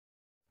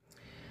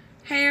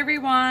Hey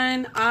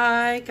everyone,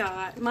 I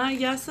got my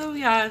Yes Oh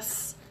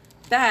Yes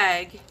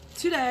bag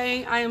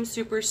today. I am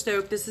super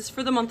stoked. This is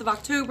for the month of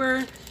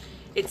October.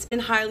 It's been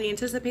highly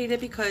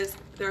anticipated because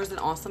there's an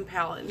awesome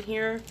palette in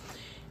here.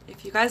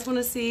 If you guys want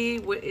to see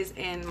what is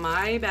in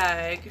my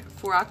bag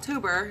for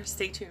October,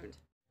 stay tuned.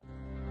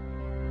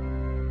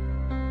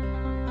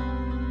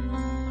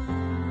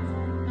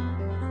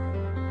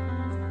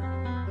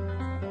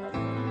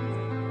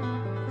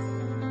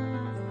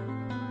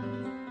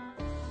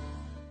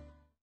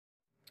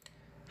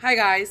 Hi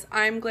guys,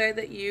 I'm glad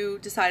that you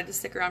decided to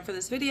stick around for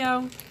this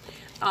video.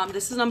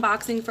 This is an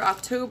unboxing for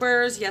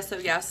October's Yes Oh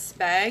Yes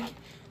bag.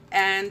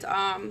 And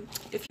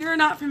if you're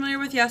not familiar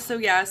with Yes Oh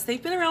Yes,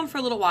 they've been around for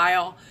a little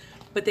while,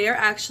 but they are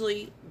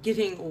actually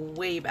getting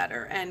way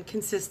better and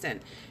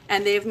consistent.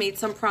 And they have made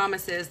some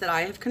promises that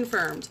I have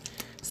confirmed.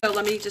 So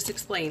let me just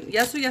explain.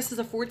 Yes Oh Yes is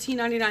a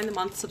 $14.99 a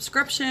month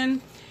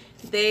subscription.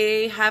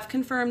 They have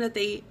confirmed that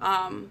they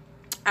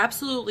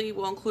absolutely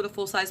will include a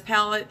full-size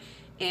palette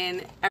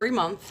in every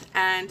month,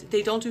 and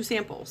they don't do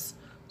samples.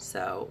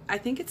 So I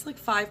think it's like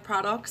 5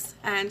 products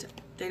and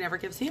they never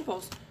give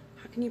samples.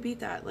 How can you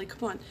beat that? Like,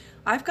 come on.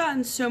 I've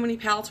gotten so many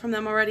palettes from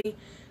them already.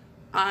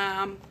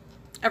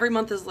 Every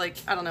month is like,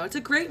 I don't know, it's a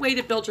great way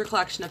to build your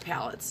collection of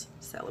palettes.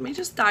 So let me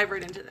just dive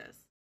right into this.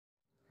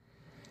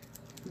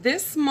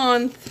 This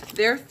month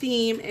their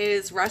theme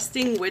is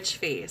Resting Witch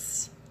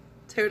Face.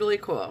 Totally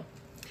cool.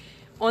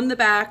 On the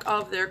back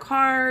of their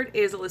card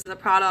is a list of the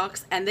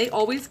products, and they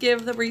always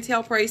give the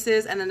retail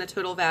prices and then the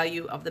total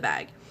value of the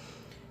bag.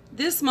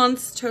 This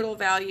month's total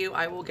value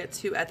I will get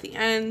to at the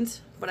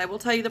end, but I will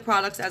tell you the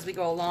products as we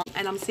go along,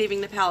 and I'm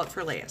saving the palette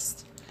for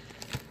last.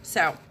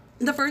 So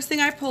the first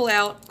thing I pull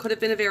out could have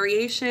been a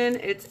variation.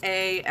 It's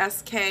a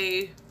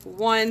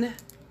SK1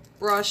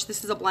 brush.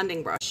 This is a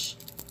blending brush.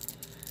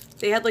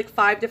 They had like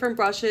 5 different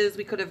brushes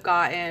we could have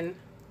gotten.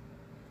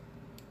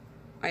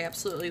 I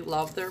absolutely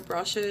love their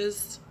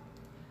brushes.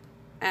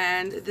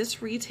 And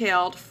this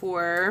retailed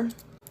for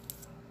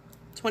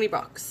 20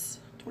 bucks.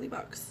 20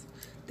 bucks.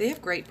 They have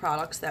great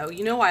products though.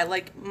 You know, I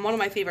like, one of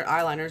my favorite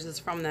eyeliners is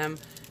from them.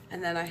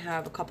 And then I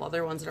have a couple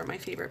other ones that are my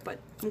favorite, but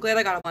I'm glad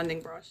I got a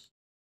blending brush.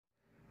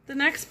 The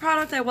next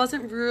product I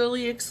wasn't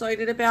really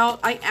excited about.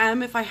 I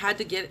am, if I had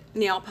to get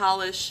nail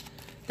polish,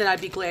 then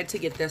I'd be glad to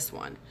get this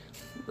one.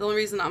 The only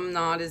reason I'm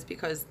not is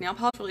because nail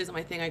polish really isn't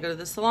my thing. I go to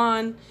the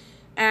salon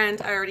and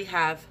I already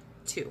have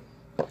 2.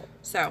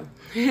 So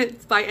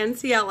it's by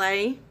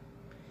NCLA.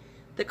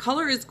 The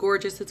color is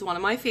gorgeous. It's one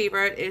of my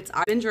favorite. It's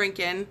I've Been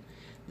Drinking.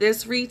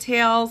 This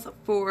retails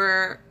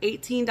for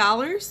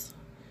 $18.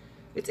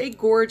 It's a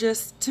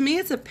gorgeous, to me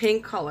it's a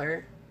pink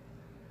color.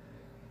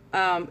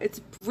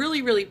 It's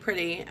really, really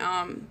pretty.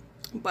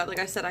 But like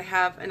I said, I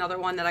have another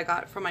one that I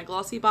got from my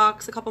glossy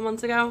box a couple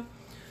months ago.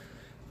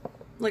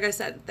 Like I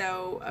said,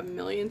 though, a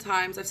million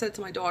times, I've said it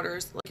to my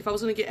daughters, like if I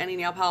was going to get any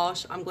nail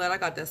polish, I'm glad I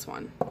got this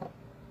one.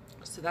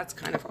 So that's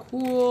kind of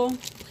cool.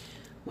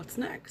 What's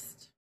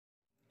next?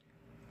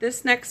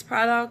 This next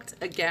product,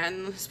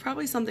 again, is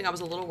probably something I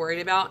was a little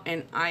worried about,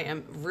 and I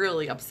am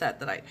really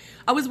upset that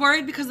I was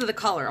worried because of the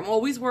color. I'm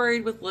always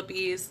worried with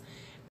lippies,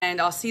 and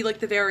I'll see like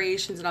the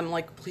variations, and I'm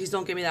like, please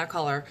don't give me that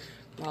color.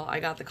 Well, I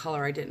got the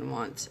color I didn't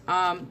want.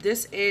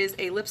 This is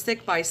a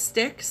lipstick by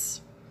Stix,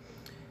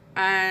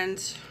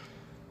 and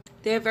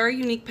they have very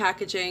unique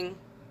packaging.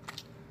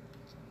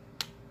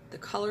 The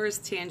color is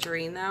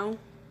tangerine though,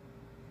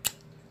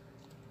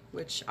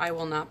 which I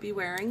will not be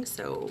wearing,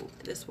 so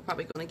this will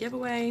probably go in a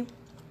giveaway.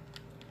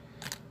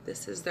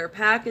 This is their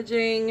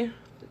packaging.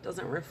 It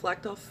doesn't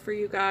reflect off for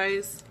you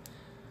guys.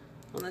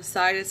 On the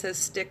side it says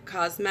Stick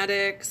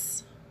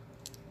Cosmetics.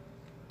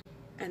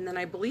 And then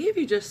I believe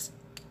you just,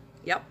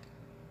 yep,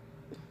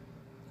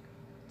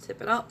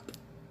 tip it up.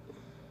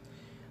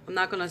 I'm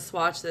not gonna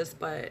swatch this,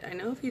 but I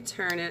know if you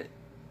turn it,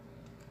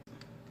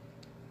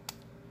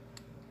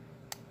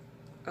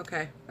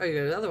 okay, oh, you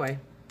go the other way.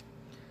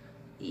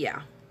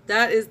 Yeah.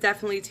 That is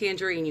definitely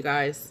tangerine, you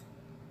guys.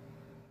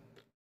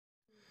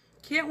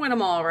 Can't win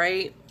them all,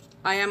 right?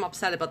 I am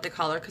upset about the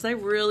color because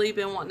I've really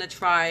been wanting to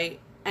try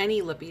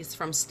any lippies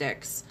from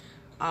Stix.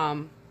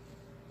 I've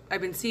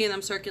been seeing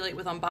them circulate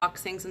with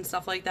unboxings and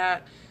stuff like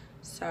that.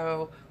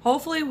 So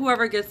hopefully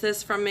whoever gets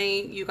this from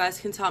me, you guys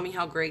can tell me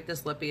how great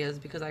this lippy is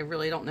because I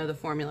really don't know the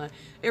formula.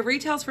 It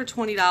retails for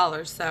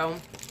 $20, so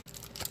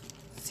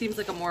it seems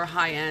like a more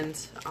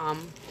high-end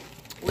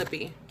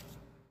lippy.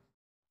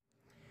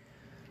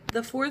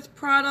 The fourth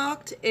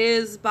product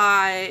is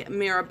by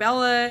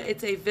Mirabella.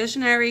 It's a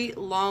Visionary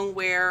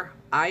Longwear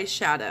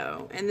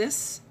eyeshadow. And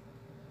this,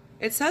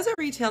 it says it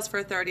retails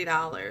for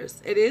 $30.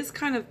 It is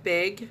kind of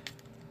big,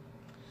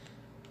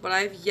 but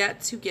I've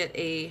yet to get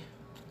a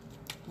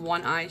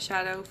one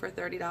eyeshadow for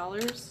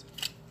 $30.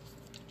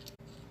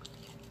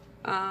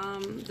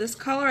 This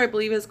color I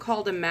believe is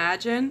called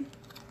Imagine.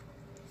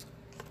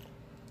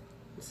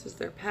 This is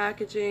their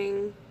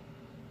packaging.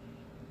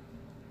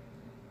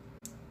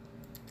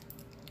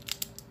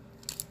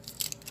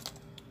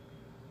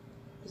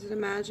 Is it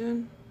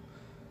Imagine?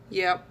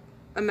 Yep.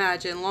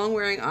 Imagine long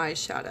wearing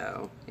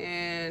eyeshadow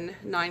in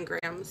 9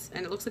 grams,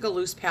 and it looks like a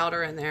loose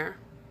powder in there.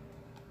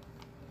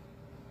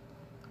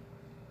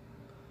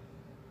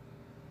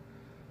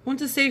 Want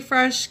to stay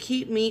fresh,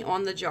 keep me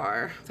on the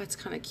jar. That's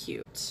kind of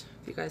cute.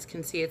 If you guys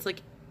can see, it's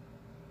like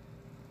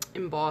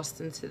embossed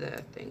into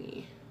the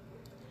thingy.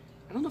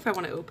 I don't know if I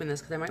want to open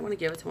this because I might want to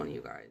give it to one of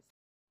you guys.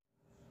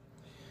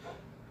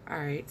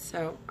 Alright,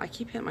 so I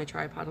keep hitting my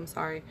tripod, I'm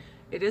sorry.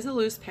 It is a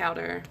loose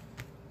powder.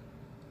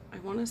 I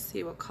want to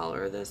see what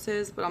color this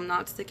is, but I'm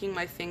not sticking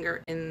my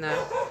finger in the...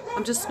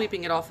 I'm just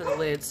sweeping it off of the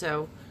lid,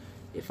 so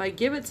if I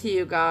give it to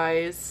you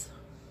guys...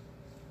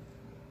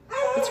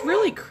 It's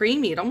really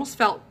creamy. It almost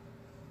felt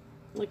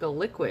like a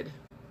liquid.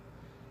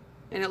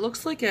 And it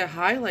looks like a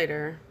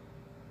highlighter.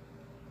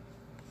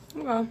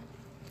 Well,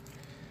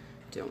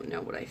 don't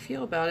know what I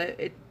feel about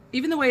it.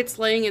 Even the way it's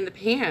laying in the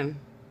pan,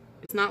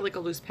 it's not like a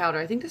loose powder.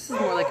 I think this is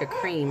more like a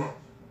cream.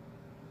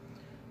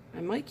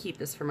 I might keep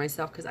this for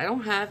myself because I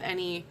don't have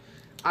any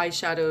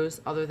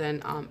eyeshadows other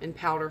than in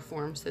powder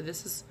form, so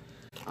this is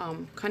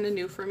kind of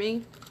new for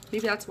me.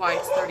 Maybe that's why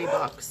it's 30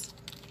 bucks.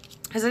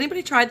 Has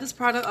anybody tried this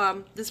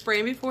product, this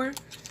brand before?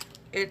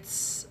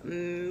 It's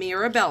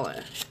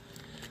Mirabella.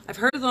 I've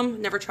heard of them,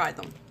 never tried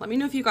them. Let me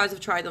know if you guys have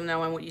tried them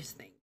now and what you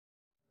think.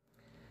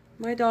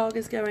 My dog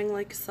is going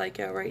like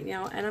psycho right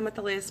now, and I'm at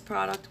the last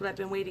product, what I've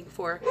been waiting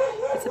for.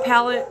 It's a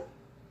palette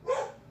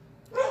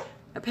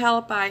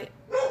by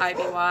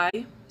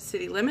IBY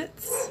City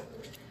Limits.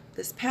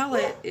 This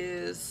palette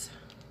is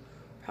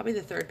probably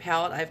the 3rd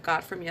palette I've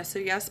got from Yes Oh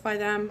Yes by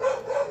them.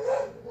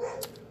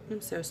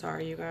 I'm so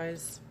sorry, you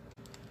guys.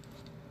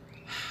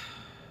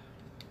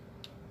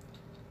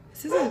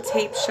 This isn't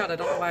taped shut. I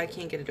don't know why I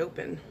can't get it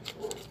open.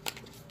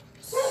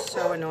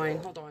 So annoying.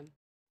 Hold on.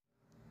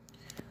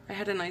 I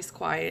had a nice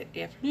quiet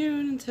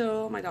afternoon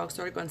until my dog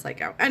started going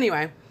psycho.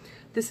 Anyway,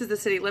 this is the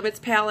City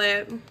Limits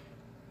palette.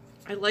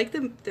 I like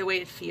the way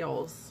it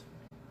feels.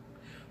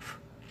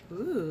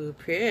 Ooh,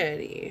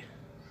 pretty.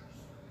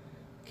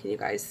 Can you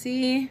guys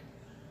see?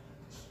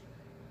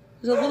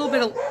 There's a little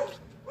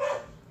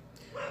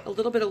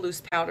bit of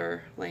loose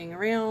powder laying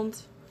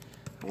around.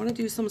 I want to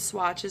do some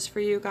swatches for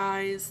you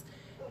guys,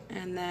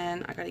 and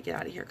then I gotta get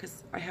out of here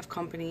because I have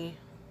company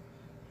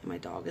and my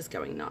dog is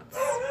going nuts.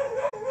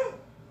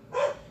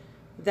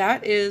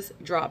 That is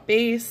Drop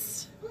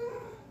Base,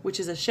 which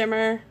is a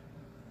shimmer.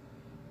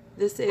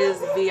 This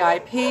is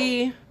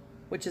VIP,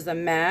 which is a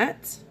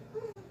matte.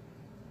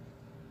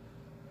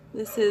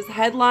 This is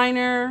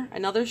Headliner,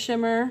 another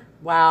shimmer.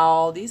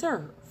 Wow, these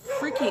are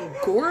freaking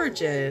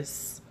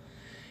gorgeous.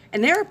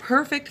 And they're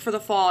perfect for the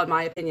fall, in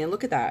my opinion.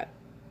 Look at that.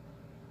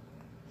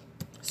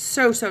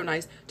 So, so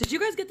nice. Did you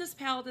guys get this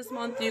palette this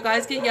month? Do you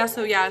guys get Yes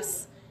Oh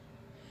Yes?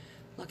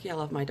 Lucky I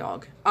love my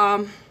dog.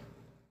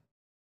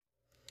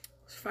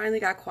 Finally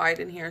got quiet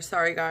in here.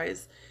 Sorry,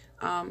 guys.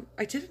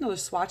 I did another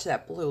swatch of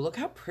that blue. Look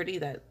how pretty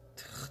that...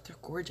 Ugh, they're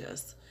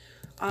gorgeous.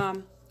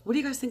 What do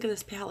you guys think of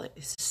this palette?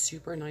 It's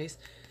super nice.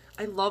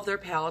 I love their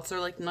palettes. They're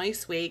like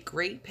nice weight,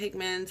 great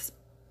pigments,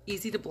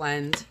 easy to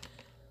blend.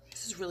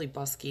 This is really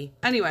busky.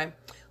 Anyway,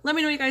 let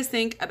me know what you guys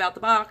think about the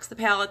box, the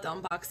palette, the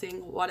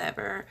unboxing,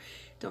 whatever.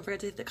 Don't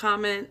forget to hit the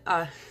comment,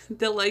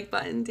 the like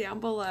button down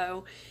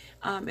below.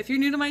 If you're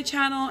new to my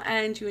channel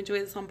and you enjoy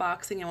this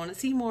unboxing and want to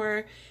see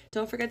more,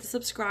 don't forget to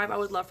subscribe. I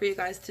would love for you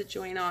guys to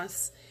join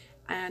us.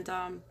 And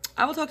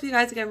I will talk to you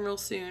guys again real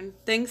soon.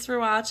 Thanks for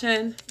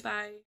watching.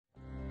 Bye.